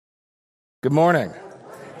Good morning.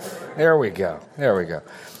 There we go.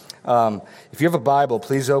 If you have a Bible,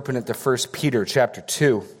 please open it to 1 Peter chapter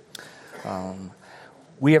 2. I've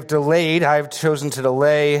chosen to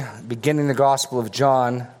delay beginning the Gospel of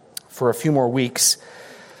John for a few more weeks.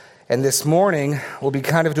 And this morning, we'll be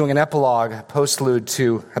kind of doing an epilogue, postlude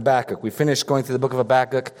to Habakkuk. We finished going through the book of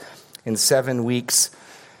Habakkuk in 7 weeks.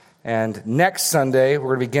 And next Sunday,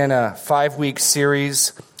 we're going to begin a 5-week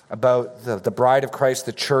series about the bride of Christ,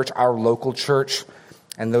 the church, our local church,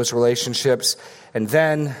 and those relationships. And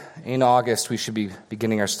then in August, we should be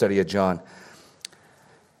beginning our study of John.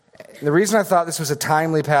 The reason I thought this was a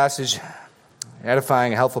timely passage,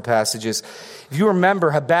 edifying, helpful passage is, if you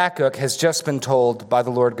remember, Habakkuk has just been told by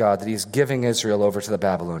the Lord God that he's giving Israel over to the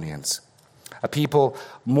Babylonians, a people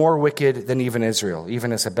more wicked than even Israel,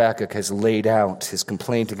 even as Habakkuk has laid out his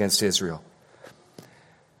complaint against Israel.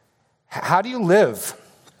 How do you live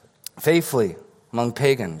faithfully among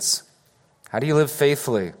pagans? How do you live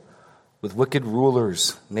faithfully with wicked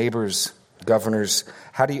rulers, neighbors, governors?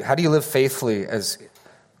 How do you live faithfully as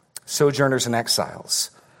sojourners and exiles?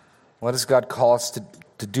 What does God call us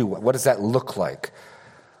to do? What does that look like?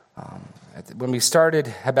 When we started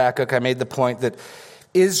Habakkuk, I made the point that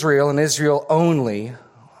Israel, and Israel only,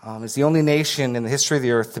 is the only nation in the history of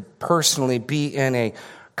the earth to personally be in a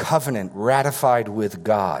covenant ratified with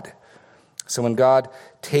God. So when God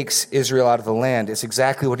takes Israel out of the land, it's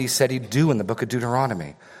exactly what he said he'd do in the book of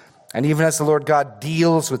Deuteronomy. And even as the Lord God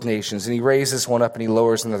deals with nations, and he raises one up and he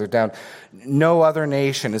lowers another down, no other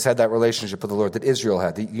nation has had that relationship with the Lord that Israel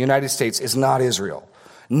had. The United States is not Israel.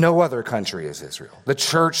 No other country is Israel. The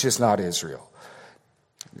church is not Israel.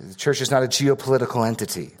 The church is not a geopolitical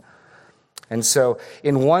entity. And so,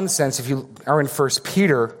 in one sense, if you are in 1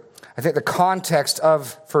 Peter, I think the context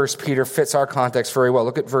of 1 Peter fits our context very well.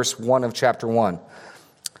 Look at verse 1 of chapter 1.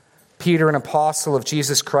 Peter, an apostle of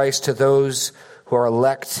Jesus Christ, to those who are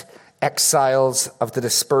elect exiles of the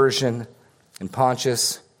dispersion in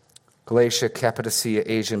Pontus, Galatia,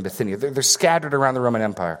 Cappadocia, Asia, and Bithynia. They're scattered around the Roman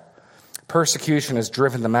Empire. Persecution has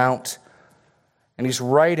driven them out. And he's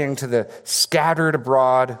writing to the scattered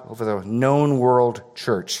abroad over the known world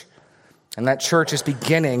church. And that church is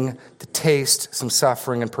beginning to taste some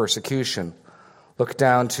suffering and persecution. Look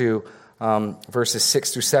down to verses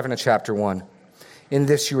 6 through 7 of chapter 1. In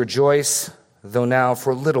this you rejoice, though now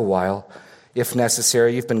for a little while, if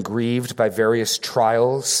necessary, you've been grieved by various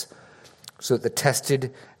trials, so that the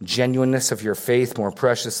tested genuineness of your faith, more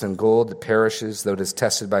precious than gold that perishes, though it is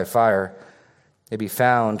tested by fire, may be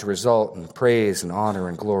found to result in praise and honor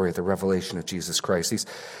and glory at the revelation of Jesus Christ.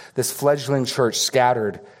 This fledgling church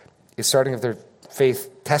scattered is starting with their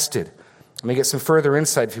faith tested. And we get some further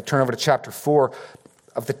insight, if you turn over to chapter 4,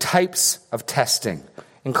 of the types of testing,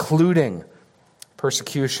 including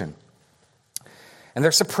persecution. And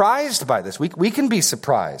they're surprised by this. We can be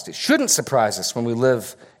surprised. It shouldn't surprise us when we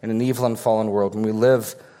live in an evil and fallen world, when we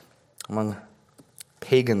live among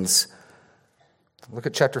pagans. Look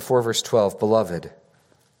at chapter 4, verse 12. Beloved,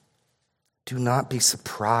 do not be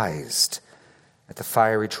surprised at the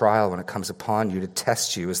fiery trial when it comes upon you to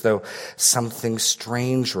test you as though something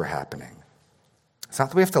strange were happening. It's not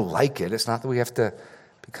that we have to like it. It's not that we have to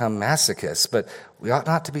become masochists, but we ought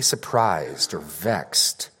not to be surprised or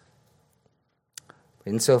vexed.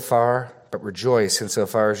 But rejoice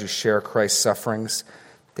insofar as you share Christ's sufferings,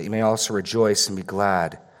 that you may also rejoice and be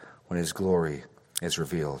glad when his glory is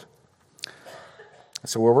revealed.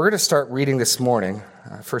 So where we're going to start reading this morning,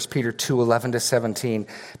 1 Peter 2, 11 to 17,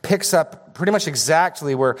 picks up pretty much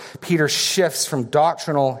exactly where Peter shifts from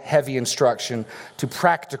doctrinal heavy instruction to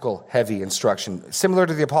practical heavy instruction. Similar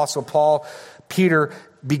to the Apostle Paul, Peter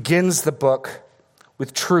begins the book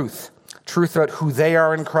with truth. Truth about who they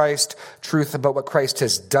are in Christ, truth about what Christ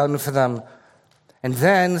has done for them. And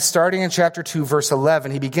then, starting in chapter 2, verse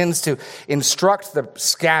 11, he begins to instruct the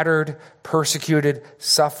scattered, persecuted,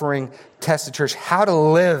 suffering, tested church how to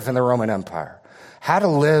live in the Roman Empire, how to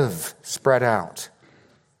live spread out.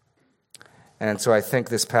 And so I think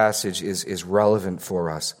this passage is relevant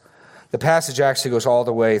for us. The passage actually goes all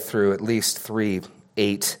the way through at least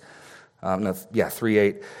 3:8.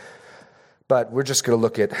 3:8. But we're just going to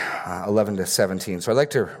look at 11 to 17. So I'd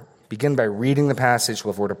like to begin by reading the passage.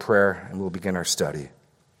 We'll have a word of prayer, and we'll begin our study.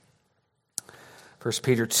 1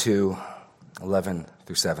 Peter 2, 11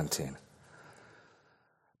 through 17.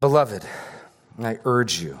 Beloved, I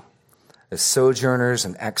urge you, as sojourners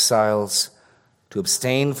and exiles, to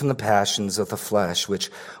abstain from the passions of the flesh,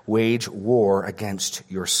 which wage war against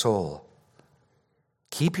your soul.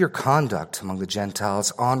 Keep your conduct among the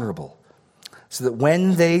Gentiles honorable, so that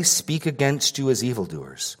when they speak against you as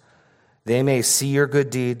evildoers, they may see your good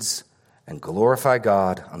deeds and glorify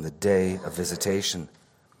God on the day of visitation.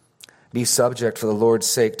 Be subject for the Lord's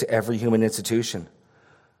sake to every human institution,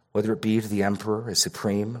 whether it be to the emperor as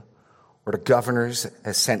supreme, or to governors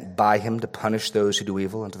as sent by him to punish those who do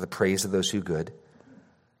evil and to the praise of those who do good.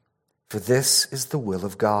 For this is the will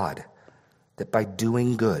of God, that by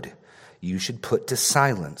doing good you should put to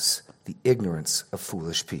silence the ignorance of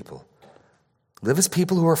foolish people. Live as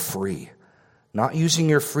people who are free, not using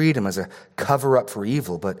your freedom as a cover-up for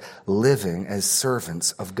evil, but living as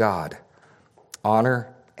servants of God.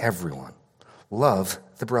 Honor everyone. Love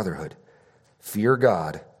the brotherhood. Fear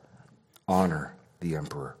God. Honor the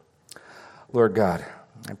emperor. Lord God,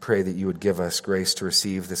 I pray that you would give us grace to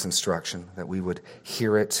receive this instruction, that we would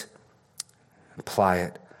hear it, apply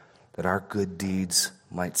it, that our good deeds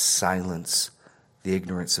might silence the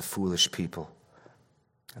ignorance of foolish people,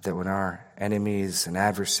 that when our enemies and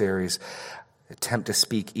adversaries attempt to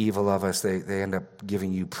speak evil of us, they end up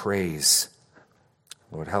giving you praise.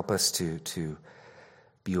 Lord, help us to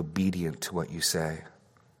be obedient to what you say.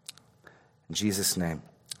 In Jesus' name,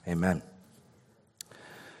 amen.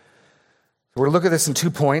 We're going to look at this in 2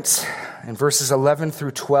 points. In verses 11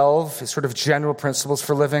 through 12 is sort of general principles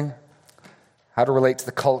for living, how to relate to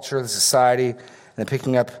the culture, the society, and then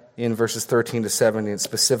picking up in verses 13 to 17,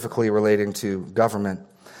 specifically relating to government.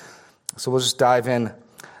 So we'll just dive in.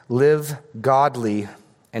 Live godly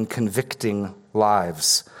and convicting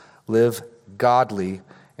lives. Live godly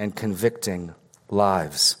and convicting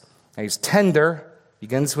lives. And he's tender,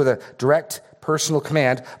 begins with a direct personal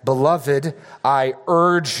command. Beloved, I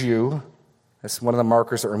urge you. That's one of the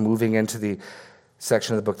markers that we're moving into the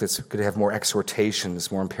section of the book that's going to have more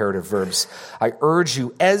exhortations, more imperative verbs. I urge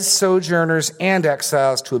you as sojourners and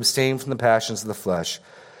exiles to abstain from the passions of the flesh,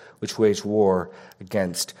 which wage war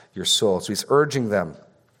against your soul. So he's urging them.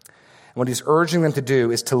 And what he's urging them to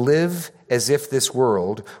do is to live as if this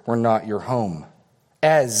world were not your home.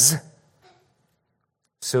 As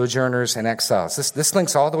sojourners and exiles. This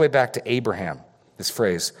links all the way back to Abraham, this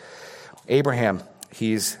phrase. Abraham,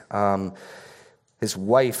 his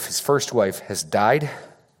wife, his first wife, has died.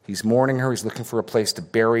 He's mourning her. He's looking for a place to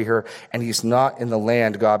bury her. And he's not in the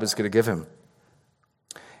land God is going to give him.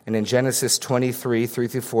 And in Genesis 23,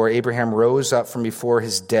 3-4, Abraham rose up from before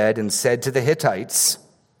his dead and said to the Hittites,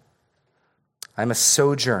 I'm a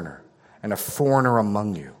sojourner and a foreigner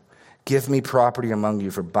among you. Give me property among you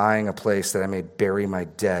for buying a place that I may bury my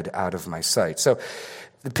dead out of my sight. So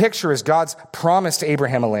the picture is God's promised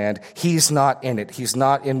Abraham a land. He's not in it. He's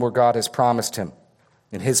not in where God has promised him,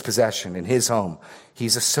 in his possession, in his home.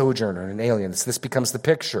 He's a sojourner, an alien. This becomes the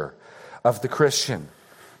picture of the Christian.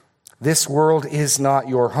 This world is not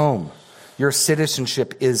your home. Your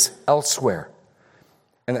citizenship is elsewhere.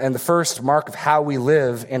 And the first mark of how we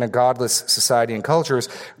live in a godless society and culture is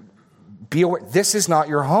be aware, this is not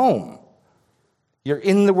your home. You're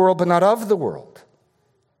in the world, but not of the world.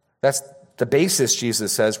 That's the basis,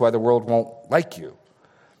 Jesus says, why the world won't like you.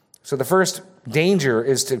 So the first danger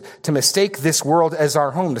is to mistake this world as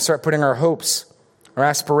our home, to start putting our hopes, our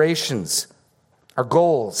aspirations, our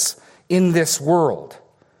goals in this world.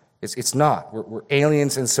 It's not. We're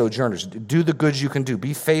aliens and sojourners. Do the good you can do.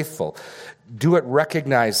 Be faithful. Do it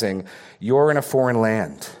recognizing you're in a foreign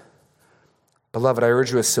land. Beloved, I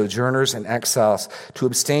urge you as sojourners and exiles to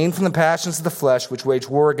abstain from the passions of the flesh which wage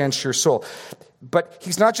war against your soul. But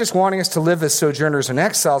he's not just wanting us to live as sojourners and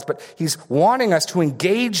exiles, but he's wanting us to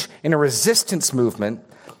engage in a resistance movement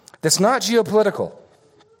that's not geopolitical,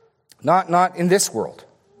 not in this world.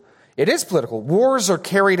 It is political. Wars are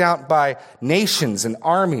carried out by nations and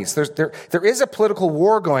armies. There is a political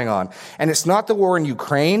war going on, and it's not the war in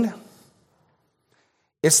Ukraine.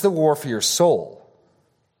 It's the war for your soul.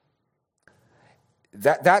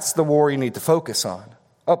 That's the war you need to focus on.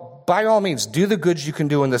 By all means, do the good you can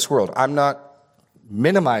do in this world. I'm not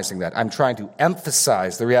minimizing that. I'm trying to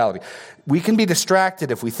emphasize the reality. We can be distracted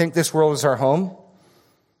if we think this world is our home,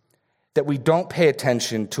 that we don't pay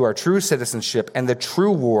attention to our true citizenship and the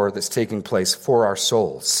true war that's taking place for our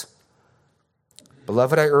souls.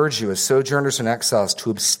 Beloved, I urge you as sojourners and exiles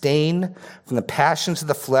to abstain from the passions of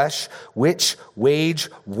the flesh which wage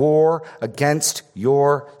war against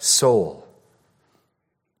your soul.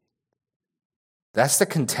 That's the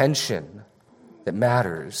contention that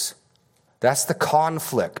matters. That's the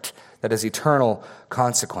conflict that has eternal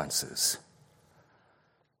consequences.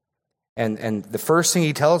 And the first thing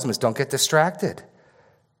he tells them is don't get distracted.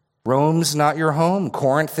 Rome's not your home.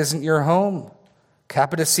 Corinth isn't your home.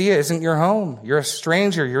 Cappadocia isn't your home. You're a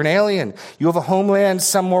stranger. You're an alien. You have a homeland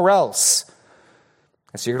somewhere else.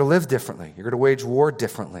 And so you're going to live differently. You're going to wage war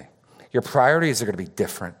differently. Your priorities are going to be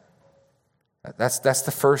different. That's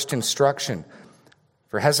the first instruction.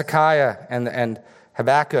 For Hezekiah and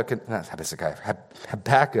Habakkuk and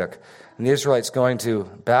the Israelites going to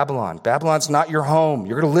Babylon. Babylon's not your home.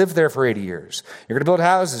 You're going to live there for 80 years. You're going to build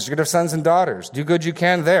houses. You're going to have sons and daughters. Do good you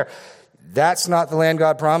can there. That's not the land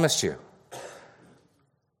God promised you.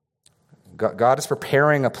 God is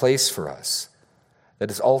preparing a place for us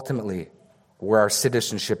that is ultimately where our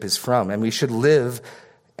citizenship is from. And we should live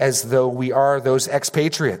as though we are those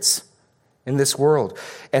expatriates in this world.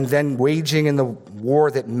 And then waging in the war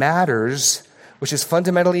that matters, which is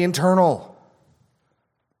fundamentally internal.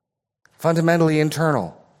 Fundamentally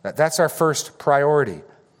internal. That's our first priority.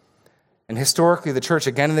 And historically, the church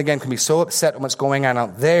again and again can be so upset at what's going on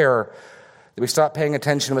out there that we stop paying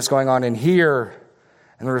attention to what's going on in here.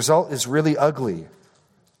 And the result is really ugly.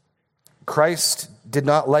 Christ did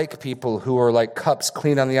not like people who are like cups,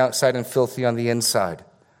 clean on the outside and filthy on the inside.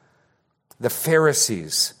 The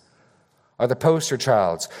Pharisees are the poster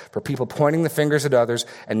childs for people pointing the fingers at others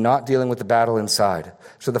and not dealing with the battle inside.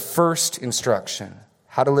 So the first instruction,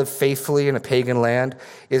 how to live faithfully in a pagan land,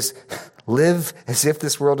 is live as if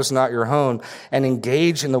this world is not your home and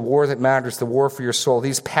engage in the war that matters, the war for your soul.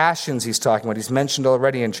 These passions he's talking about, he's mentioned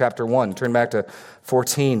already in chapter 1. Turn back to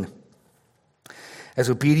 14. As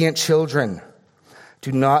obedient children,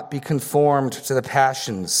 do not be conformed to the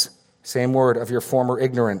passions, same word, of your former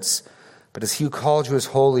ignorance. But as he who called you is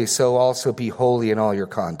holy, so also be holy in all your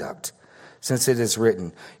conduct. Since it is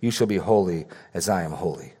written, you shall be holy as I am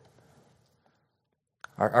holy.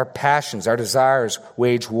 Our passions, our desires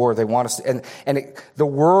wage war. They want us to, the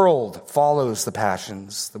world follows the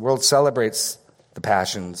passions. The world celebrates the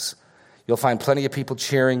passions. You'll find plenty of people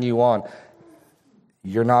cheering you on.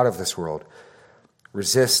 You're not of this world.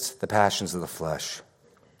 Resist the passions of the flesh.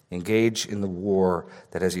 Engage in the war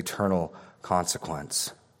that has eternal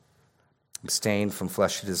consequence. Abstain from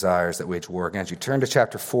fleshly desires that wage war against you. Turn to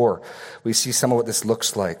chapter 4. We see some of what this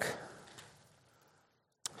looks like.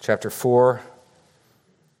 Chapter 4.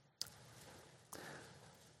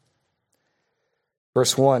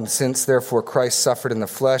 Verse 1, since therefore Christ suffered in the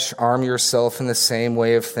flesh, arm yourself in the same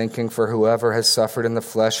way of thinking, for whoever has suffered in the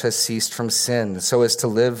flesh has ceased from sin, so as to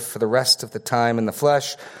live for the rest of the time in the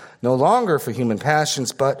flesh, no longer for human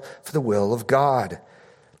passions, but for the will of God.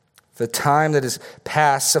 The time that is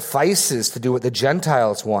past suffices to do what the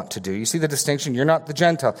Gentiles want to do. You see the distinction? You're not the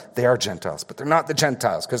Gentiles. They are Gentiles, but they're not the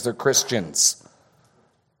Gentiles because they're Christians.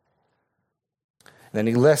 And then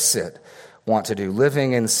he lists it. Want to do,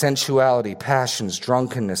 living in sensuality, passions,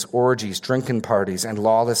 drunkenness, orgies, drinking parties, and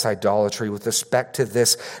lawless idolatry. With respect to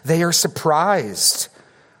this, they are surprised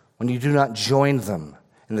when you do not join them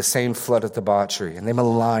in the same flood of debauchery, and they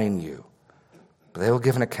malign you. But they will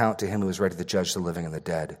give an account to him who is ready to judge the living and the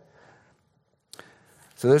dead.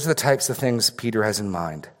 So those are the types of things Peter has in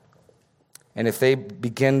mind. And if they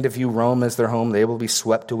begin to view Rome as their home, they will be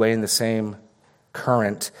swept away in the same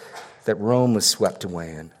current that Rome was swept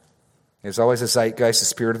away in. There's always a zeitgeist, a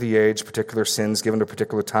spirit of the age, particular sins given to a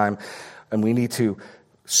particular time. And we need to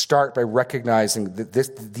start by recognizing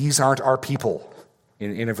that these aren't our people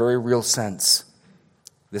in a very real sense.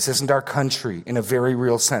 This isn't our country in a very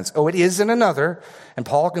real sense. Oh, it is in another. And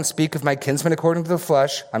Paul can speak of my kinsmen according to the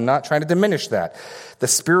flesh. I'm not trying to diminish that. The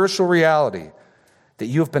spiritual reality that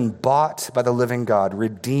you have been bought by the living God,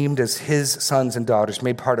 redeemed as his sons and daughters,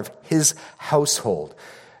 made part of his household,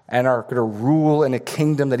 and are going to rule in a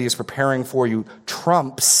kingdom that he is preparing for you,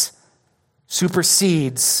 trumps,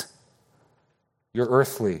 supersedes your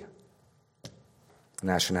earthly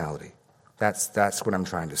nationality. That's what I'm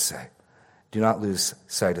trying to say. Do not lose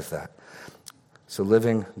sight of that. So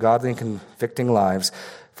living godly and convicting lives.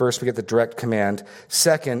 First, we get the direct command.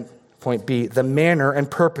 Second, point B, the manner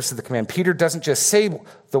and purpose of the command. Peter doesn't just say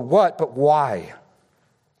the what, but why.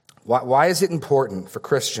 Why is it important for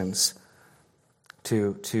Christians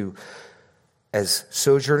to, as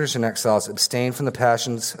sojourners and exiles, abstain from the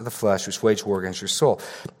passions of the flesh which wage war against your soul?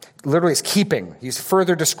 Literally, it's keeping. He's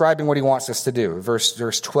further describing what he wants us to do.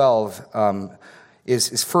 Verse 12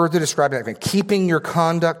 is further describing that. Keeping your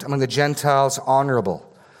conduct among the Gentiles honorable,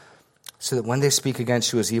 so that when they speak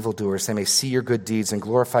against you as evildoers, they may see your good deeds and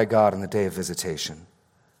glorify God on the day of visitation.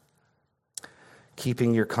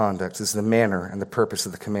 Keeping your conduct is the manner and the purpose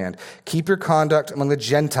of the command. Keep your conduct among the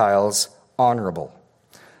Gentiles honorable.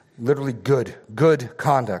 Literally good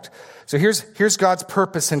conduct. So here's God's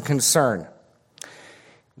purpose and concern.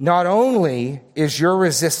 Not only is your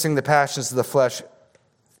resisting the passions of the flesh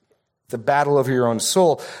the battle over your own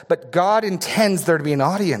soul, but God intends there to be an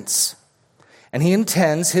audience. And he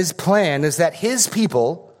intends, his plan is that his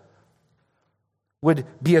people would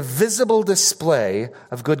be a visible display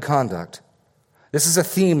of good conduct. This is a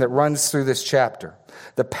theme that runs through this chapter.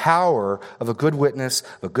 The power of a good witness,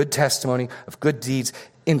 of a good testimony, of good deeds,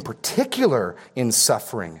 in particular in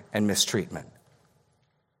suffering and mistreatment.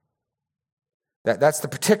 That's the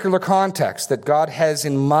particular context that God has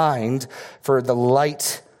in mind for the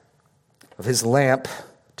light of his lamp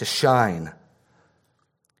to shine.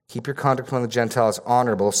 Keep your conduct among the Gentiles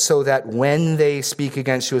honorable, so that when they speak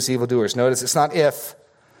against you as evildoers, notice it's not if.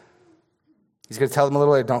 He's going to tell them a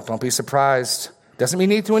little later, don't be surprised. Doesn't mean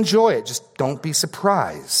you need to enjoy it, just don't be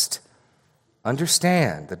surprised.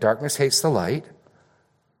 Understand, the darkness hates the light.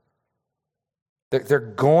 They're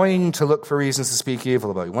going to look for reasons to speak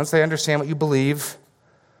evil about you. Once they understand what you believe,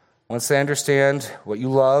 once they understand what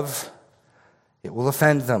you love, it will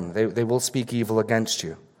offend them. They will speak evil against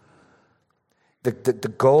you.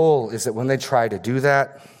 The goal is that when they try to do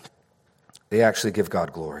that, they actually give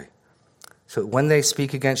God glory. So when they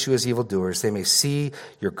speak against you as evildoers, they may see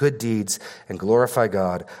your good deeds and glorify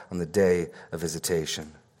God on the day of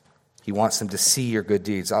visitation. He wants them to see your good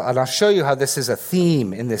deeds. And I'll show you how this is a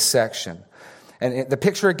theme in this section. And the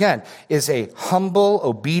picture, again, is a humble,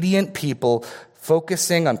 obedient people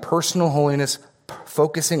focusing on personal holiness,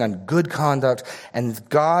 focusing on good conduct, and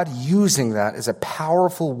God using that as a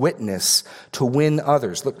powerful witness to win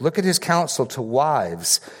others. Look at his counsel to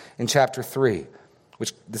wives in chapter 3,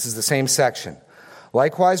 which this is the same section.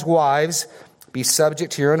 Likewise, wives, be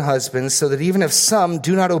subject to your own husbands, so that even if some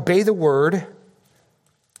do not obey the word,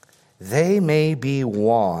 they may be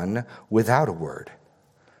won without a word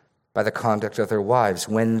by the conduct of their wives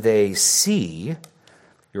when they see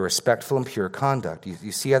your respectful and pure conduct.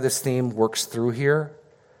 You see how this theme works through here?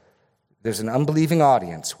 There's an unbelieving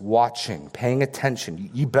audience watching, paying attention.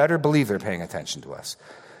 You better believe they're paying attention to us.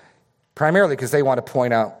 Primarily because they want to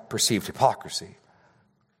point out perceived hypocrisy.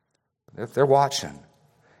 They're watching.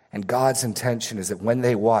 And God's intention is that when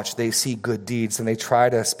they watch, they see good deeds and they try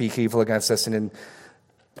to speak evil against us, and in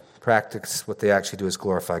practice, what they actually do is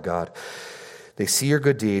glorify God. They see your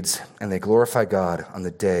good deeds, and they glorify God on the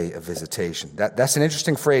day of visitation. That's an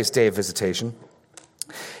interesting phrase, day of visitation.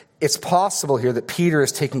 It's possible here that Peter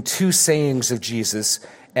is taking two sayings of Jesus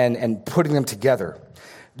and putting them together.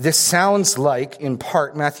 This sounds like, in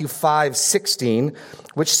part, Matthew 5:16,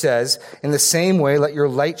 which says, in the same way, let your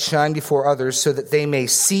light shine before others so that they may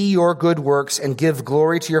see your good works and give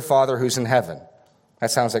glory to your Father who's in heaven.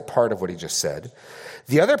 That sounds like part of what he just said.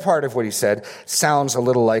 The other part of what he said sounds a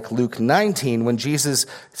little like Luke 19, when Jesus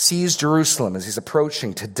sees Jerusalem as he's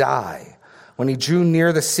approaching to die. When he drew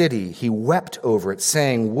near the city, he wept over it,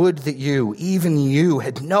 saying, would that you, even you,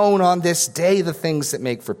 had known on this day the things that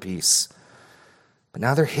make for peace. But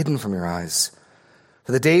now they're hidden from your eyes.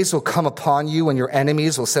 For the days will come upon you when your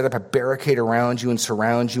enemies will set up a barricade around you and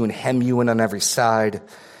surround you and hem you in on every side,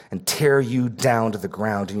 and tear you down to the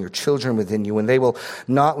ground and your children within you, and they will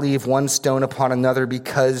not leave one stone upon another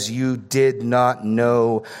because you did not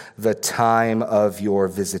know the time of your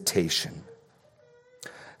visitation.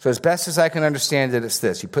 So as best as I can understand it, it's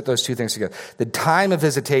this. You put those two things together. The time of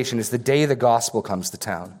visitation is the day the gospel comes to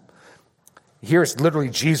town. Here it's literally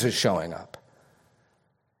Jesus showing up.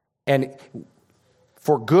 And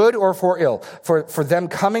for good or for ill, for them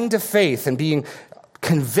coming to faith and being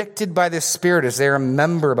convicted by this Spirit as they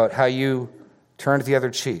remember about how you turned the other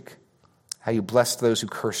cheek, how you blessed those who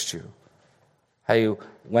cursed you, how you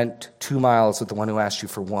went 2 miles with the one who asked you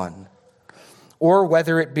for 1. Or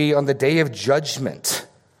whether it be on the day of judgment,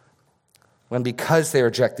 when because they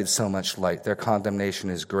rejected so much light, their condemnation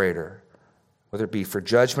is greater. Whether it be for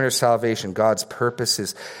judgment or salvation, God's purpose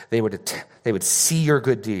is they would see your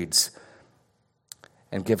good deeds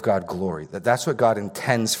and give God glory. That's what God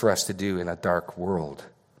intends for us to do in a dark world.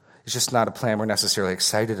 It's just not a plan we're necessarily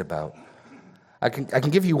excited about. I can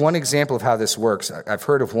give you one example of how this works. I've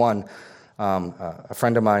heard of one. A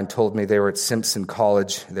friend of mine told me they were at Simpson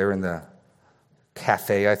College. They were in the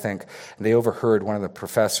cafe, I think, and they overheard one of the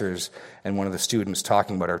professors and one of the students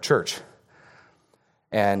talking about our church.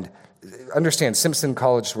 And understand, Simpson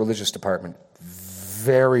College religious department,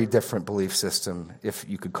 very different belief system, if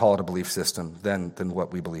you could call it a belief system, than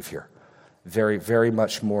what we believe here. Very, very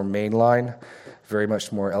much more mainline, very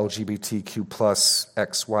much more LGBTQ plus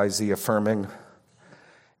XYZ affirming,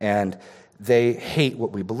 and they hate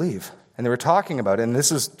what we believe. And they were talking about it, and this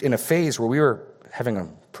was in a phase where we were having a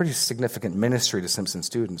pretty significant ministry to Simpson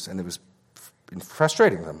students, and it was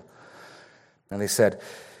frustrating them. And they said,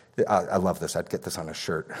 I love this, I'd get this on a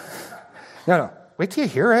shirt. No, wait till you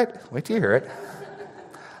hear it.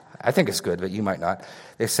 I think it's good, but you might not.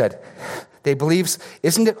 They said, they believe,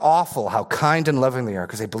 isn't it awful how kind and loving they are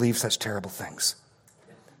because they believe such terrible things?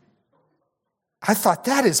 I thought,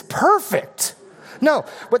 that is perfect. No,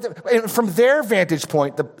 but from their vantage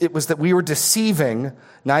point, it was that we were deceiving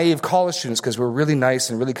naive college students because we were really nice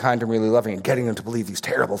and really kind and really loving and getting them to believe these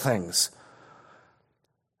terrible things.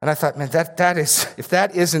 And I thought, man, that is, if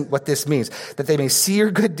that isn't what this means, that they may see your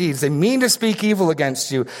good deeds, they mean to speak evil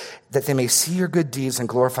against you, that they may see your good deeds and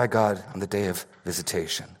glorify God on the day of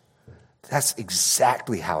visitation. That's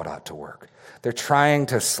exactly how it ought to work. They're trying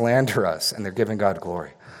to slander us, and they're giving God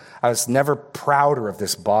glory. I was never prouder of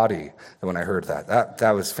this body than when I heard that.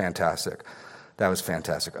 That was fantastic. That was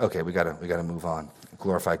fantastic. Okay, we gotta move on.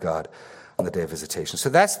 Glorify God on the day of visitation. So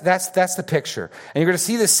that's the picture. And you're going to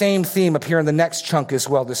see the same theme appear in the next chunk as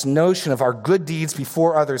well, this notion of our good deeds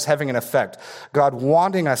before others having an effect. God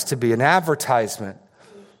wanting us to be an advertisement,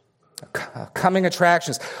 coming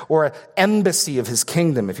attractions, or an embassy of his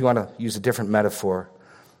kingdom, if you want to use a different metaphor.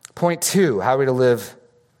 Point 2, how are we to live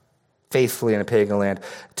faithfully in a pagan land?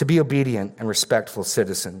 To be obedient and respectful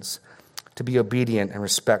citizens. To be obedient and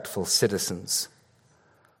respectful citizens.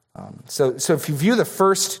 So if you view the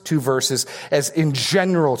first 2 verses as in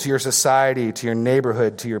general to your society, to your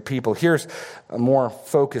neighborhood, to your people, here's a more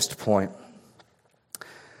focused point.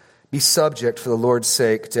 Be subject for the Lord's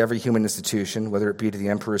sake to every human institution, whether it be to the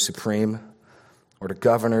emperor supreme or to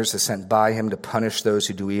governors as sent by him to punish those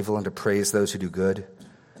who do evil and to praise those who do good.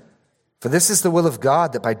 For this is the will of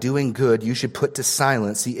God, that by doing good you should put to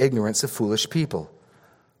silence the ignorance of foolish people.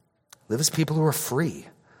 Live as people who are free,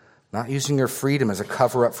 not using your freedom as a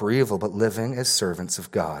cover-up for evil, but living as servants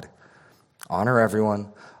of God. Honor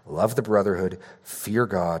everyone, love the brotherhood, fear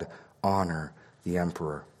God, honor the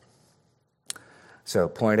emperor. So,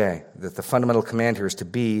 point A, that the fundamental command here is to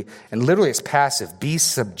be, and literally it's passive, be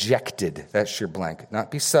subjected. That's your blank.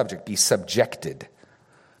 Not be subject, be subjected.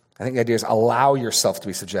 I think the idea is allow yourself to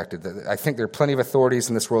be subjected. I think there are plenty of authorities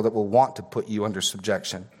in this world that will want to put you under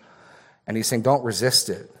subjection. And he's saying, don't resist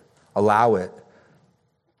it. Allow it.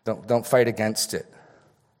 Don't fight against it.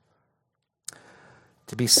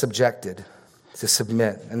 To be subjected, to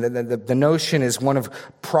submit. And the notion is one of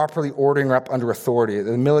properly ordering up under authority.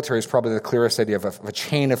 The military is probably the clearest idea of a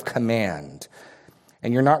chain of command.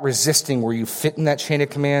 And you're not resisting where you fit in that chain of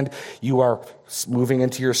command. You are moving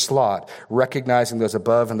into your slot, recognizing those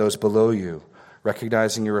above and those below you,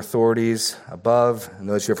 recognizing your authorities above and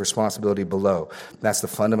those who have responsibility below. That's the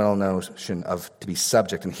fundamental notion of to be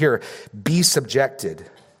subject. And here, be subjected.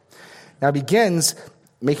 Now it begins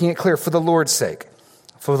making it clear, for the Lord's sake.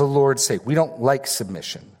 For the Lord's sake. We don't like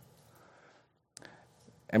submission.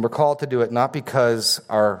 And we're called to do it not because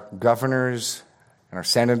our governors and our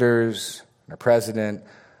senators and our president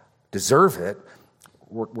deserve it.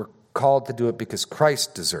 We're called to do it because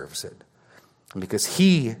Christ deserves it. And because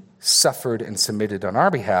he suffered and submitted on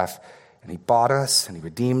our behalf, and he bought us and he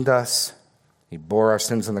redeemed us. He bore our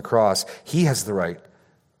sins on the cross. He has the right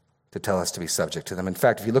to tell us to be subject to them. In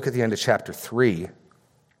fact, if you look at the end of chapter 3,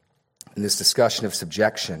 in this discussion of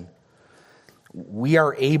subjection, we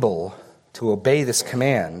are able to obey this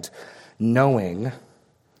command knowing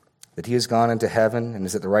that he has gone into heaven and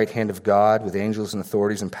is at the right hand of God with angels and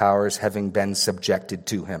authorities and powers having been subjected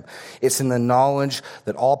to him. It's in the knowledge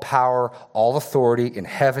that all power, all authority in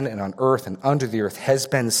heaven and on earth and under the earth has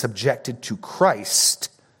been subjected to Christ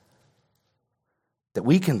that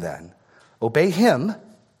we can then obey him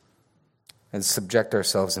and subject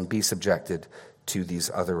ourselves and be subjected to these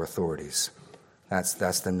other authorities.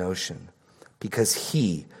 That's the notion. Because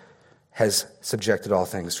he has subjected all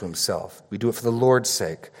things to himself. We do it for the Lord's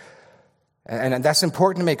sake. And that's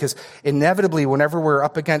important to me because inevitably, whenever we're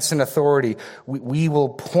up against an authority, we will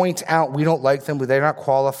point out we don't like them, they're not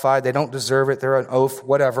qualified, they don't deserve it, they're an oaf,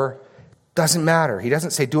 whatever. Doesn't matter. He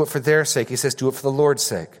doesn't say do it for their sake. He says do it for the Lord's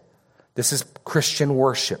sake. This is Christian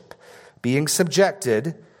worship. Being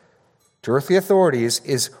subjected to earthly authorities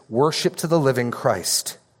is worship to the living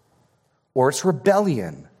Christ, or it's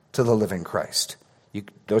rebellion to the living Christ.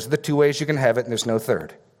 Those are the 2 ways you can have it, and there's no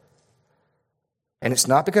third. And it's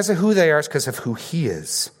not because of who they are, it's because of who he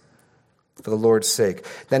is, for the Lord's sake.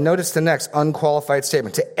 Then notice the next unqualified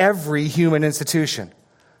statement, to every human institution.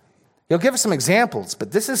 He'll give us some examples,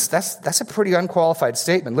 but that's a pretty unqualified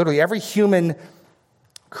statement. Literally every human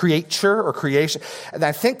creature or creation. And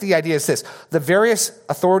I think the idea is this: the various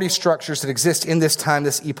authority structures that exist in this time,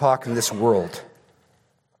 this epoch, and this world.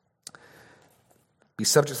 Be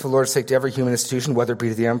subject for the Lord's sake to every human institution, whether it be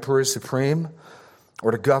to the emperor supreme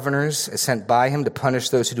or to governors as sent by him to punish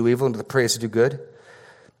those who do evil and to praise who do good.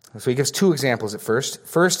 So he gives 2 examples at first.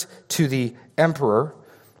 First, to the emperor,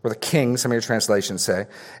 or the king, some of your translations say,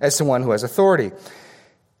 as to one who has authority.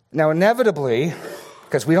 Now, inevitably,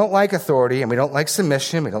 because we don't like authority and we don't like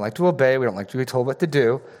submission, we don't like to obey, we don't like to be told what to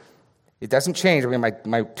do, It doesn't change. I mean, my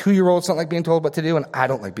 2-year-olds don't like being told what to do, and I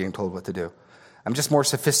don't like being told what to do. I'm just more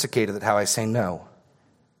sophisticated at how I say no,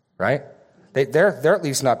 right? They're at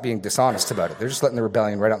least not being dishonest about it. They're just letting the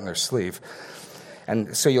rebellion right out in their sleeve.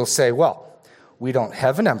 And so you'll say, well, we don't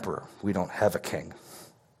have an emperor. We don't have a king.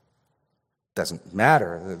 Doesn't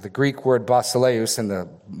matter. The Greek word basileus in the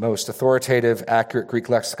most authoritative, accurate Greek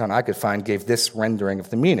lexicon I could find gave this rendering of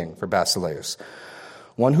the meaning for basileus: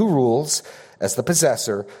 one who rules as the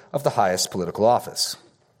possessor of the highest political office.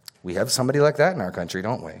 We have somebody like that in our country,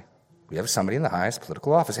 don't we? We have somebody in the highest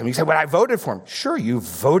political office. And you say, well, I voted for him. Sure, you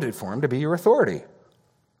voted for him to be your authority.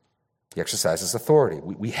 He exercises authority.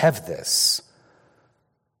 We have this.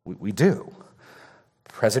 We do.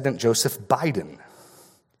 President Joseph Biden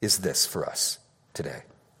is this for us today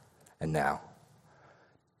and now.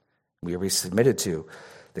 We are submitted to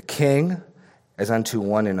the king as unto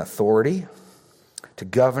one in authority, to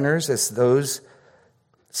governors as those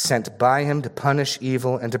sent by him to punish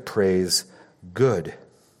evil and to praise good.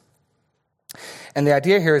 And the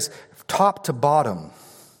idea here is top to bottom.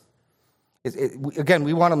 Again,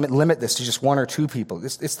 we want to limit this to just one or two people.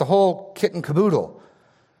 It's the whole kit and caboodle.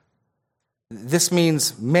 This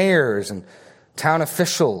means mayors and town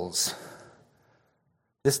officials.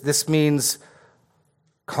 This means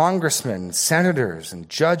congressmen, senators, and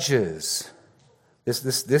judges.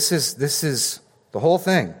 This is the whole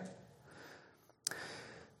thing.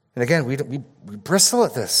 And again, we bristle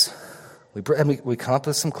at this. We come up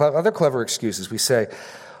with some other clever excuses. We say,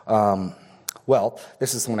 well,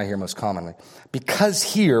 this is the one I hear most commonly. Because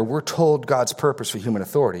here we're told God's purpose for human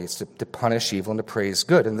authority is to punish evil and to praise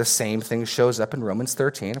good. And the same thing shows up in Romans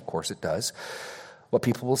 13. Of course it does. What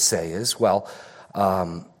people will say is, well,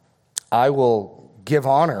 I will give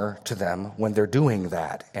honor to them when they're doing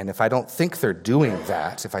that. And if I don't think they're doing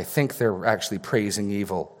that, if I think they're actually praising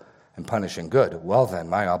evil and punishing good, well then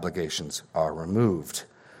my obligations are removed.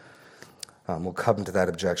 We'll come to that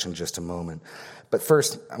objection in just a moment. But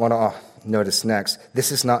first, I want to notice next,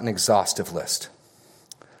 this is not an exhaustive list.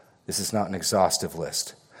 This is not an exhaustive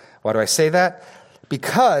list. Why do I say that?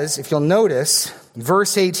 Because, if you'll notice,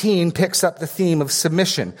 verse 18 picks up the theme of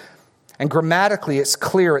submission. And grammatically, it's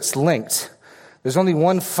clear, it's linked. There's only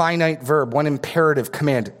one finite verb, one imperative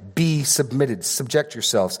command: be submitted, subject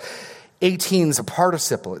yourselves. 18 is a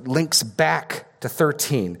participle. It links back to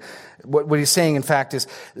 13. What he's saying, in fact, is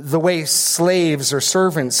the way slaves or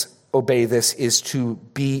servants obey this is to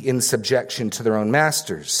be in subjection to their own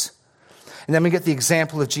masters. And then we get the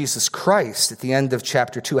example of Jesus Christ at the end of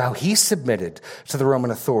chapter 2, how he submitted to the Roman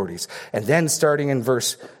authorities. And then starting in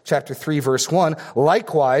chapter 3, verse 1,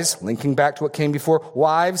 likewise, linking back to what came before,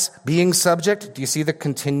 wives being subject. Do you see the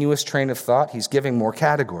continuous train of thought? He's giving more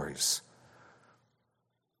categories.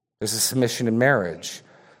 There's a submission in marriage.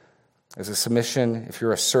 There's a submission if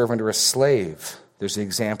you're a servant or a slave. There's the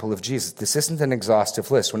example of Jesus. This isn't an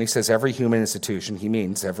exhaustive list. When he says every human institution, he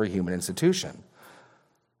means every human institution.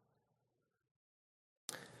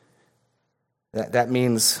 That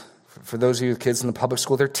means, for those of you with kids in the public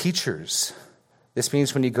school, they're teachers. This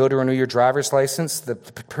means when you go to renew your driver's license, the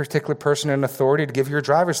particular person in authority to give you your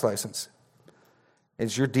driver's license,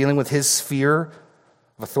 as you're dealing with his sphere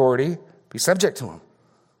of authority, be subject to him.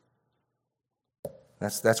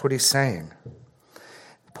 That's what he's saying.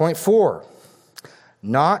 Point 4,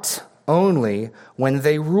 not only when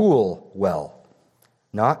they rule well.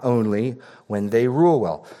 Not only when they rule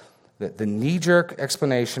well. The knee-jerk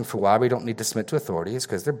explanation for why we don't need to submit to authority is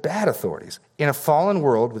because they're bad authorities. In a fallen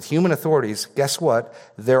world with human authorities, guess what?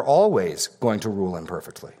 They're always going to rule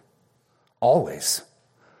imperfectly. Always.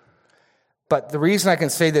 But the reason I can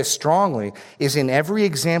say this strongly is in every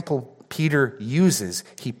example Peter uses,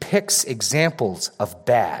 he picks examples of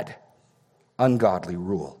bad, ungodly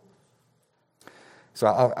rule. So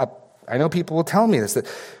I know people will tell me this, that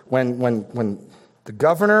when the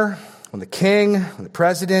governor, when the king, when the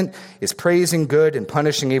president is praising good and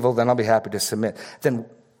punishing evil, then I'll be happy to submit. Then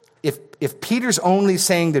if Peter's only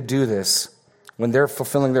saying to do this when they're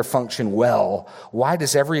fulfilling their function well, why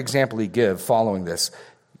does every example he gives following this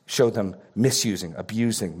show them misusing,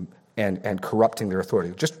 abusing, and corrupting their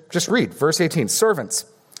authority? Just read verse 18. Servants,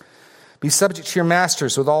 be subject to your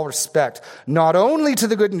masters with all respect, not only to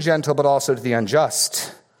the good and gentle, but also to the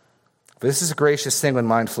unjust. For this is a gracious thing when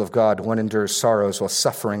mindful of God, one endures sorrows while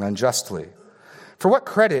suffering unjustly. For what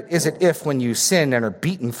credit is it if when you sin and are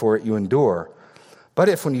beaten for it you endure? But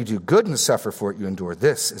if when you do good and suffer for it you endure,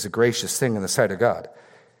 this is a gracious thing in the sight of God.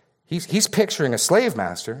 He's picturing a slave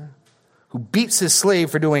master who beats his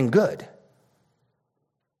slave for doing good.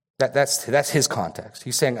 That's his context.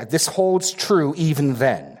 He's saying this holds true even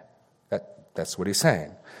then. That's what he's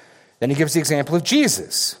saying. Then he gives the example of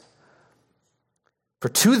Jesus. For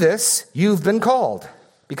to this you've been called,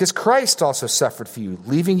 because Christ also suffered for you,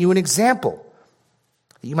 leaving you an example,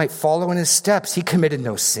 that you might follow in his steps. He committed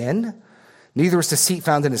no sin, neither was deceit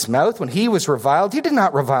found in his mouth. When he was reviled, he did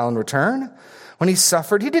not revile in return. When he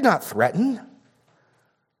suffered, he did not threaten,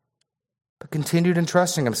 but continued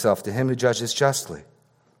entrusting himself to him who judges justly.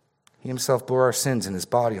 He himself bore our sins in his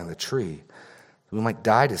body on the tree, that we might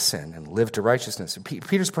die to sin and live to righteousness.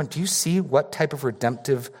 Peter's point, do you see what type of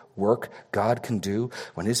redemptive work God can do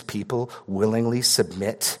when his people willingly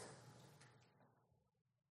submit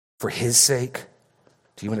for his sake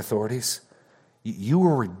to human authorities? You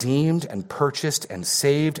were redeemed and purchased and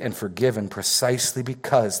saved and forgiven precisely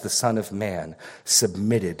because the Son of Man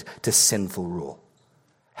submitted to sinful rule.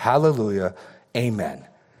 Hallelujah. Amen.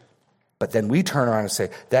 But then we turn around and say,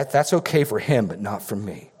 that's okay for him, but not for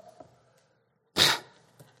me.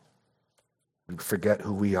 We forget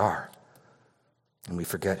who we are, and we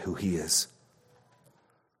forget who he is.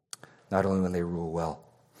 Not only when they rule well.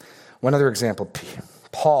 One other example,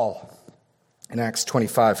 Paul in Acts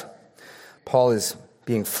 25. Paul is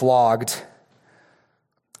being flogged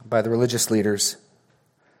by the religious leaders,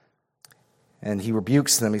 and he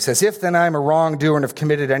rebukes them. He says, if then I am a wrongdoer and have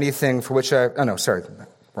committed anything for which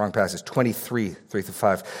wrong passage, 23,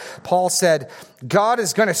 3-5. Paul said, God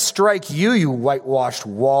is going to strike you, you whitewashed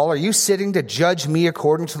wall. Are you sitting to judge me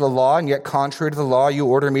according to the law, and yet contrary to the law you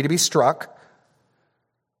order me to be struck?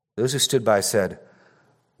 Those who stood by said,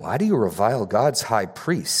 why do you revile God's high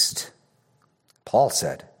priest? Paul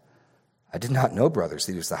said, I did not know, brothers,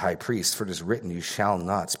 that he was the high priest, for it is written, you shall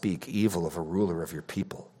not speak evil of a ruler of your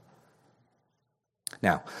people.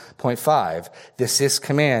 Now, point 5, this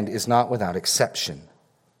command is not without exception.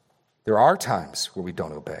 There are times where we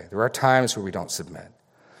don't obey. There are times where we don't submit.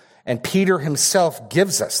 And Peter himself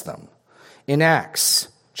gives us them. In Acts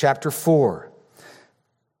chapter 4,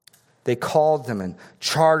 they called them and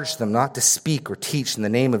charged them not to speak or teach in the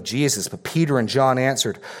name of Jesus. But Peter and John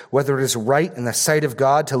answered, whether it is right in the sight of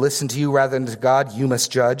God to listen to you rather than to God, you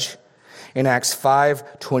must judge. In Acts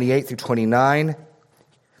 5:28-29,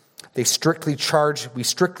 we strictly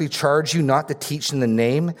charge you not to teach in the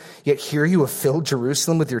name, yet here you have filled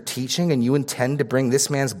Jerusalem with your teaching, and you intend to bring this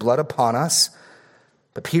man's blood upon us.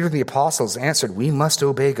 But Peter and the apostles answered, we must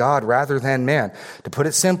obey God rather than man. To put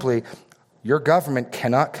it simply, your government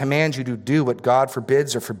cannot command you to do what God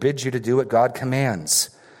forbids or forbids you to do what God commands.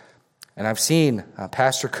 And I've seen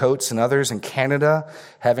Pastor Coates and others in Canada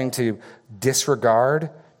having to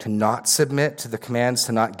disregard, to not submit to the commands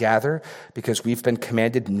to not gather because we've been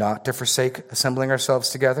commanded not to forsake assembling ourselves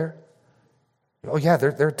together. Oh yeah,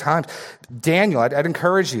 there are times. Daniel, I'd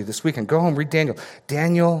encourage you this weekend, go home, read Daniel.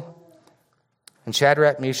 Daniel and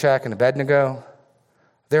Shadrach, Meshach, and Abednego,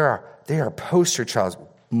 they are poster childs,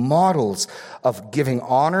 models of giving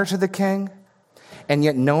honor to the king, and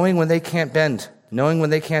yet knowing when they can't bend, knowing when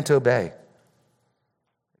they can't obey.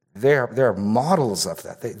 They're models of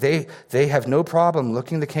that. They have no problem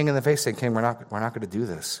looking the king in the face saying, king, we're not going to do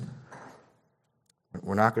this.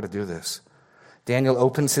 We're not going to do this. Daniel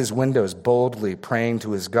opens his windows boldly, praying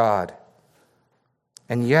to his God.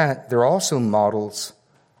 And yet, they're also models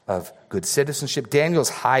of good citizenship. Daniel's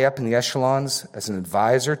high up in the echelons as an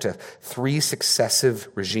advisor to 3 successive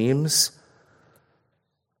regimes.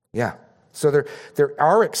 Yeah. So there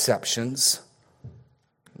are exceptions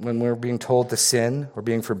when we're being told to sin or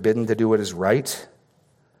being forbidden to do what is right.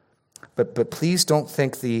 But please don't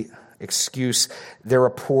think the excuse, they're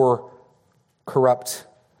a poor, corrupt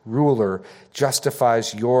ruler,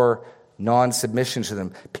 justifies your non-submission to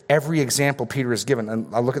them. Every example Peter has given, and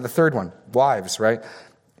I'll look at the third one, wives, right?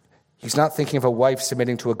 He's not thinking of a wife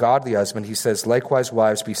submitting to a godly husband. He says, likewise,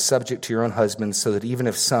 wives, be subject to your own husbands, so that even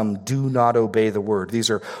if some do not obey the word, these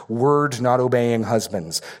are word not obeying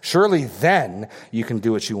husbands, surely then you can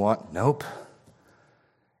do what you want. Nope.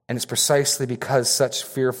 And it's precisely because such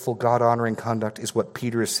fearful, God-honoring conduct is what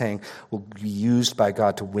Peter is saying will be used by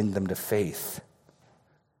God to win them to faith.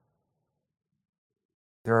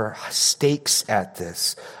 There are stakes at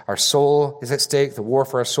this. Our soul is at stake, the war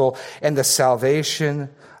for our soul, and the salvation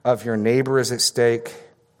of your neighbor is at stake,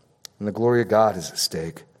 and the glory of God is at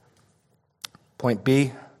stake. Point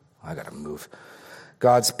B, I got to move.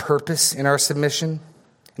 God's purpose in our submission.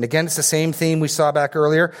 And again, it's the same theme we saw back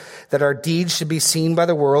earlier, that our deeds should be seen by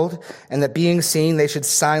the world, and that being seen, they should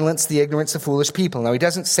silence the ignorance of foolish people. Now, he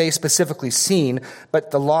doesn't say specifically seen, but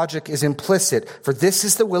the logic is implicit. For this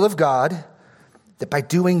is the will of God, that by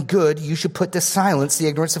doing good, you should put to silence the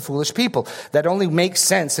ignorance of foolish people. That only makes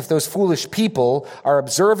sense if those foolish people are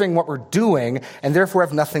observing what we're doing and therefore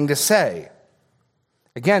have nothing to say.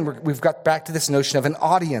 Again, we've got back to this notion of an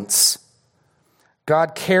audience.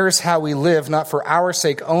 God cares how we live, not for our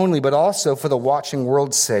sake only, but also for the watching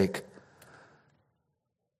world's sake.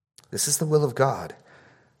 This is the will of God.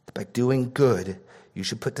 By doing good, you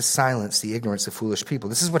should put to silence the ignorance of foolish people.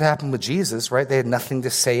 This is what happened with Jesus, right? They had nothing to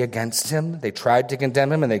say against him. They tried to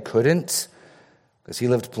condemn him, and they couldn't because he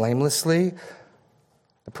lived blamelessly.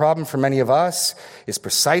 The problem for many of us is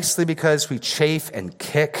precisely because we chafe and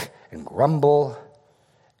kick and grumble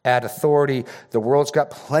at authority. The world's got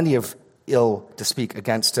plenty of ill to speak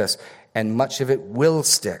against us, and much of it will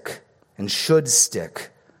stick and should stick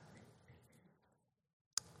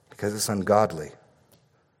because it's ungodly.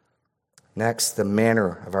 Next, the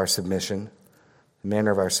manner of our submission. The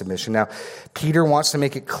manner of our submission. Now, Peter wants to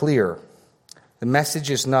make it clear. The message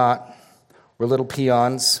is not, we're little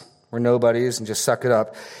peons, we're nobodies, and just suck it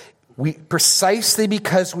up. Precisely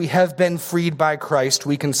because we have been freed by Christ,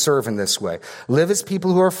 we can serve in this way. Live as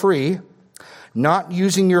people who are free, not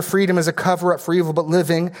using your freedom as a cover-up for evil, but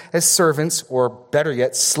living as servants, or better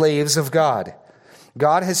yet, slaves of God.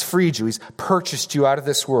 God has freed you. He's purchased you out of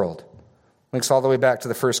this world. Links all the way back to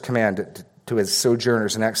the first command to his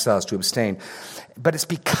sojourners and exiles to abstain. But it's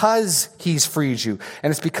because he's freed you,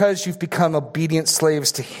 and it's because you've become obedient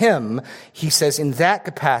slaves to him, he says, in that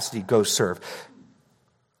capacity, go serve.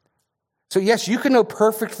 So yes, you can know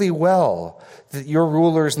perfectly well that your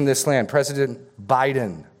rulers in this land, President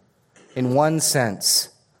Biden, in one sense,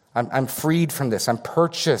 I'm freed from this, I'm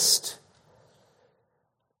purchased.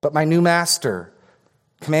 But my new master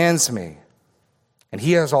commands me, and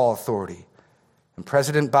he has all authority. And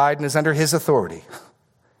President Biden is under his authority,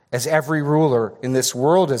 as every ruler in this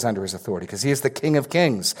world is under his authority, because he is the King of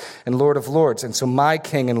Kings and Lord of Lords. And so my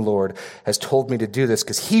King and Lord has told me to do this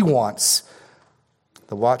because he wants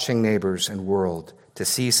the watching neighbors and world to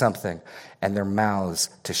see something and their mouths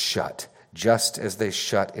to shut, just as they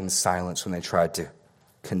shut in silence when they tried to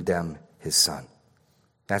condemn his son.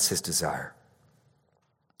 That's his desire.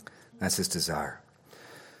 That's his desire.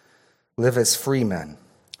 Live as free men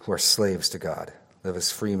who are slaves to God. Live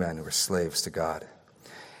as free men who are slaves to God.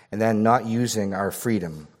 And then not using our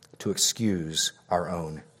freedom to excuse our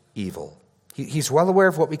own evil. He's well aware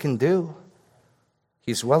of what we can do.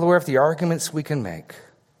 He's well aware of the arguments we can make.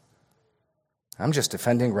 I'm just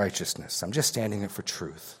defending righteousness. I'm just standing up for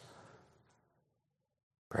truth.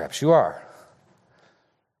 Perhaps you are.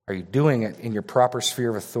 Are you doing it in your proper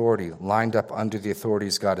sphere of authority, lined up under the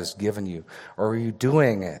authorities God has given you? Or are you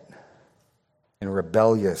doing it in a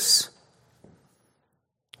rebellious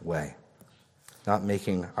way, not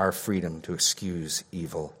making our freedom to excuse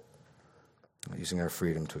evil, not using our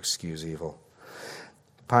freedom to excuse evil?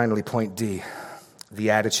 Finally, point D, the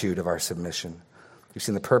attitude of our submission. You've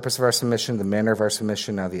seen the purpose of our submission, the manner of our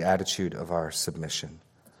submission, now the attitude of our submission.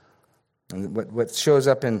 And what shows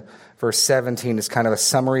up in verse 17 is kind of a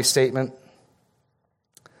summary statement.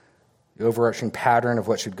 The overarching pattern of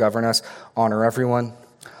what should govern us: honor everyone,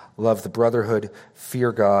 love the brotherhood,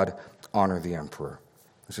 fear God, honor the emperor.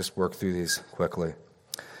 Let's just work through these quickly.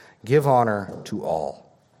 Give honor to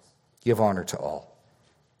all. Give honor to all.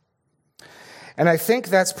 And I think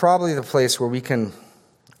that's probably the place where we can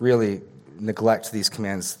really neglect these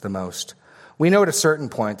commands the most. We know at a certain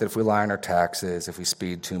point that if we lie on our taxes, if we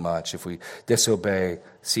speed too much, if we disobey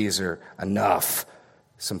Caesar enough,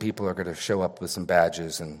 some people are going to show up with some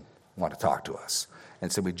badges and want to talk to us.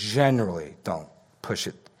 And so we generally don't push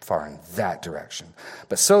it far in that direction.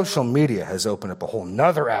 But social media has opened up a whole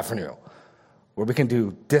nother avenue where we can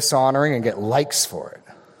do dishonoring and get likes for it.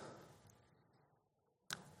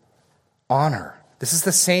 Honor. This is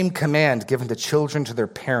the same command given to children to their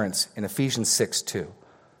parents in Ephesians 6:2.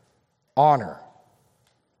 Honor.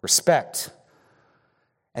 Respect.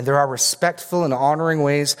 And there are respectful and honoring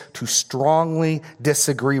ways to strongly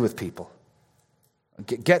disagree with people.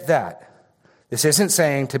 Get that. This isn't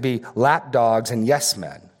saying to be lapdogs and yes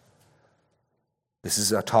men. This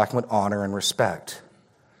is talking about honor and respect.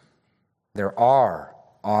 There are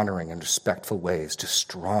honoring and respectful ways to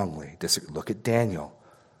strongly disagree. Look at Daniel.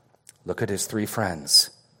 Look at his 3 friends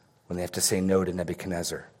when they have to say no to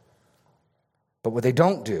Nebuchadnezzar. But what they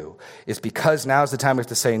don't do is, because now's the time we have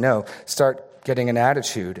to say no, start getting an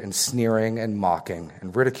attitude and sneering and mocking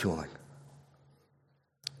and ridiculing.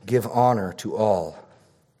 Give honor to all.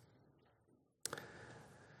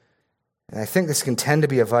 And I think this can tend to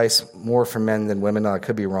be a vice more for men than women. Now, I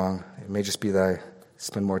could be wrong. It may just be that I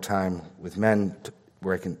spend more time with men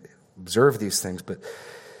where I can observe these things. But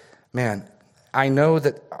man, I know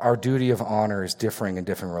that our duty of honor is differing in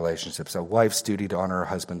different relationships. A wife's duty to honor her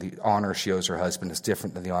husband, the honor she owes her husband, is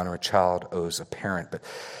different than the honor a child owes a parent. But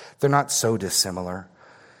they're not so dissimilar.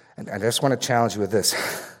 And I just want to challenge you with this.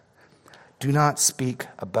 Do not speak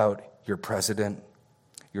about your president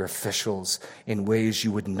your officials in ways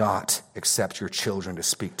you would not accept your children to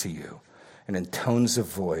speak to you, and in tones of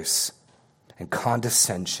voice and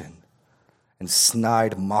condescension and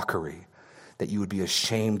snide mockery that you would be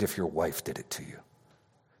ashamed if your wife did it to you.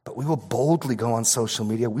 But we will boldly go on social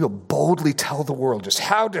media. We will boldly tell the world just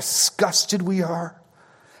how disgusted we are,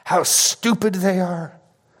 how stupid they are.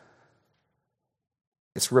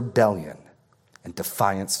 It's rebellion and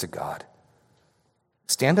defiance to God.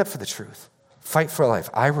 Stand up for the truth. Fight for life.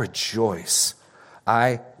 I rejoice.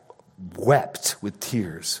 I wept with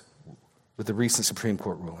tears with the recent Supreme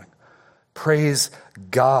Court ruling. Praise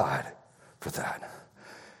God for that.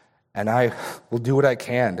 And I will do what I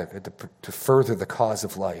can to further the cause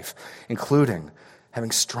of life, including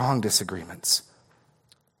having strong disagreements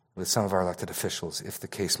with some of our elected officials, if the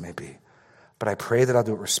case may be. But I pray that I'll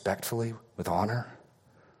do it respectfully, with honor.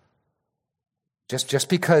 Just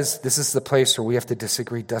because this is the place where we have to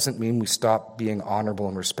disagree doesn't mean we stop being honorable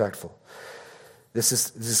and respectful. This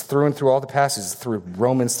is through and through all the passages, through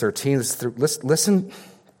Romans 13. Listen,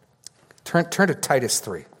 turn to Titus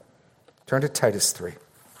 3. Turn to Titus 3.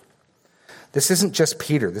 This isn't just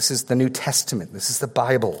Peter. This is the New Testament. This is the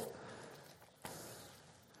Bible.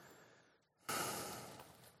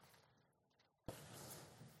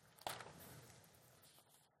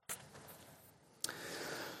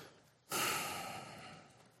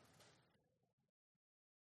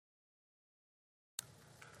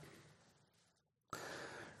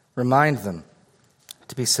 Remind them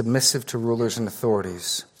to be submissive to rulers and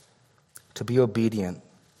authorities, to be obedient,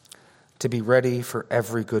 to be ready for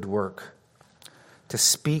every good work, to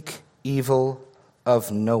speak evil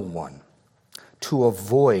of no one, to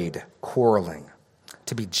avoid quarreling,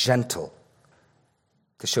 to be gentle,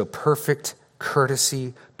 to show perfect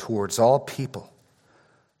courtesy towards all people.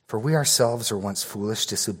 For we ourselves were once foolish,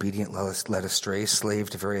 disobedient, led astray, slave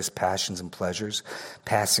to various passions and pleasures,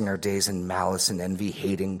 passing our days in malice and envy,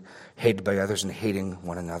 hated by others and hating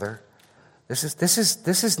one another. This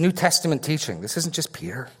is New Testament teaching. This isn't just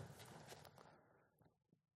Peter.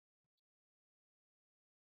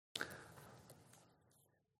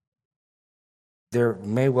 There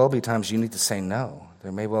may well be times you need to say no.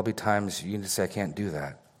 There may well be times you need to say, I can't do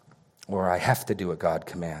that. Or I have to do what God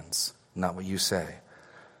commands, not what you say.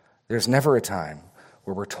 There's never a time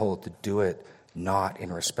where we're told to do it not in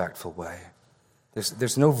a respectful way.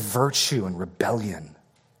 There's no virtue in rebellion.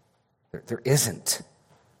 There isn't.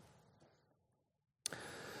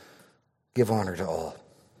 Give honor to all.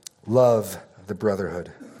 Love the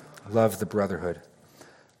brotherhood. Love the brotherhood.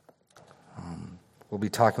 We'll be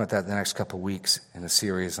talking about that the next couple of weeks in a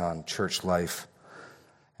series on church life.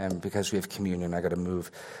 And because we have communion, I got to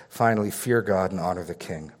move. Finally, fear God and honor the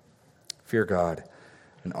King. Fear God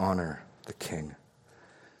and honor the King.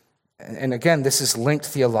 And again, this is linked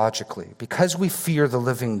theologically. Because we fear the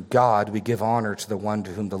living God, we give honor to the one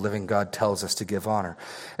to whom the living God tells us to give honor.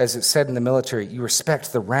 As it said in the military, you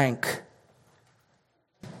respect the rank.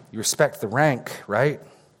 You respect the rank, right?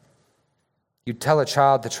 You'd tell a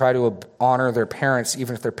child to try to honor their parents,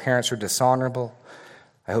 even if their parents are dishonorable.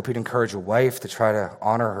 I hope you'd encourage a wife to try to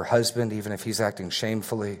honor her husband, even if he's acting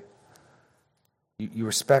shamefully. You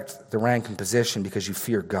respect the rank and position because you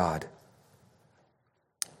fear God.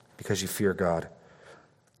 Because you fear God.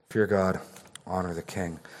 Fear God, honor the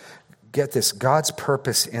King. Get this, God's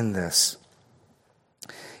purpose in this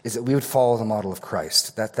is that we would follow the model of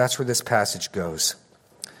Christ. That's where this passage goes.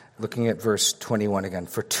 Looking at verse 21 again.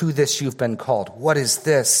 For to this you've been called. What is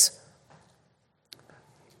this?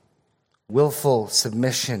 Willful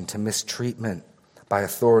submission to mistreatment by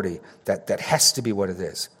authority. That has to be what it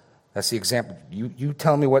is. That's the example. You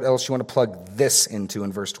tell me what else you want to plug this into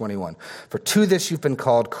in verse 21. For to this you've been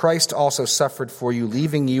called. Christ also suffered for you,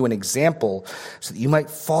 leaving you an example so that you might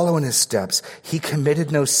follow in his steps. He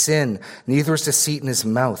committed no sin, neither was deceit in his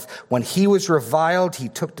mouth. When he was reviled, he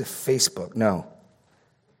took to Facebook. No.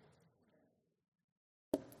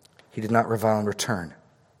 He did not revile in return.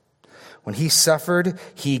 When he suffered,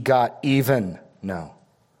 he got even. No.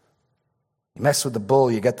 You mess with the bull,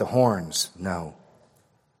 you get the horns. No.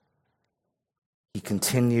 He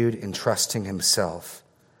continued entrusting himself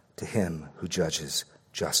to him who judges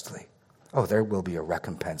justly. Oh, there will be a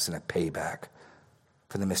recompense and a payback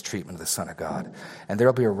for the mistreatment of the Son of God. And there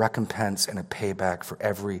will be a recompense and a payback for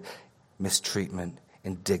every mistreatment,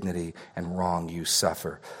 indignity, and wrong you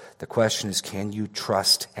suffer. The question is, can you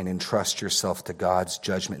trust and entrust yourself to God's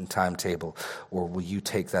judgment and timetable, or will you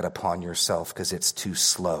take that upon yourself because it's too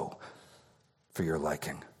slow for your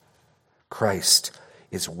liking? Christ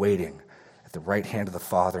is waiting at the right hand of the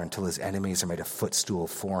Father until his enemies are made a footstool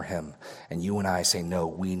for him. And you and I say, no,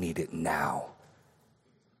 we need it now.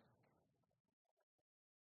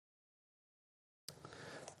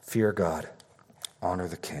 Fear God. Honor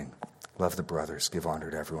the king. Love the brothers. Give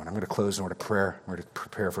honor to everyone. I'm going to close in order of prayer. We're going to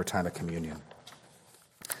prepare for a time of communion.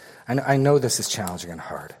 I know this is challenging and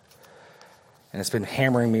hard. And it's been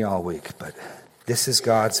hammering me all week. But this is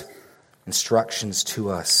God's instructions to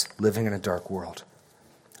us living in a dark world.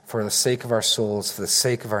 For the sake of our souls, for the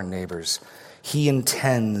sake of our neighbors, he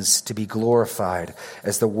intends to be glorified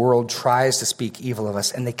as the world tries to speak evil of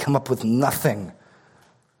us, and they come up with nothing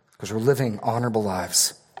because we're living honorable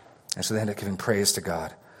lives. And so they end up giving praise to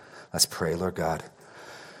God. Let's pray. Lord God,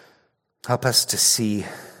 help us to see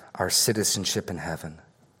our citizenship in heaven,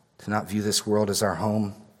 to not view this world as our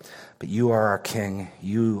home, but you are our King.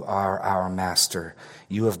 You are our Master.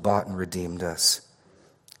 You have bought and redeemed us.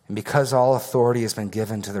 And because all authority has been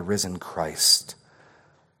given to the risen Christ,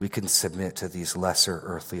 we can submit to these lesser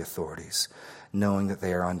earthly authorities, knowing that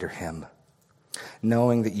they are under him,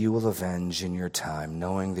 knowing that you will avenge in your time,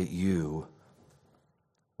 knowing that you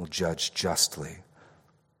will judge justly,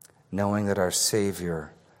 knowing that our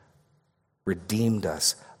Savior redeemed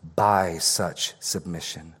us by such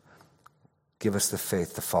submission. Give us the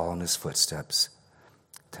faith to follow in his footsteps,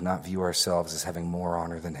 to not view ourselves as having more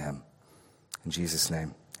honor than him. In Jesus'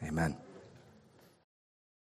 name, amen.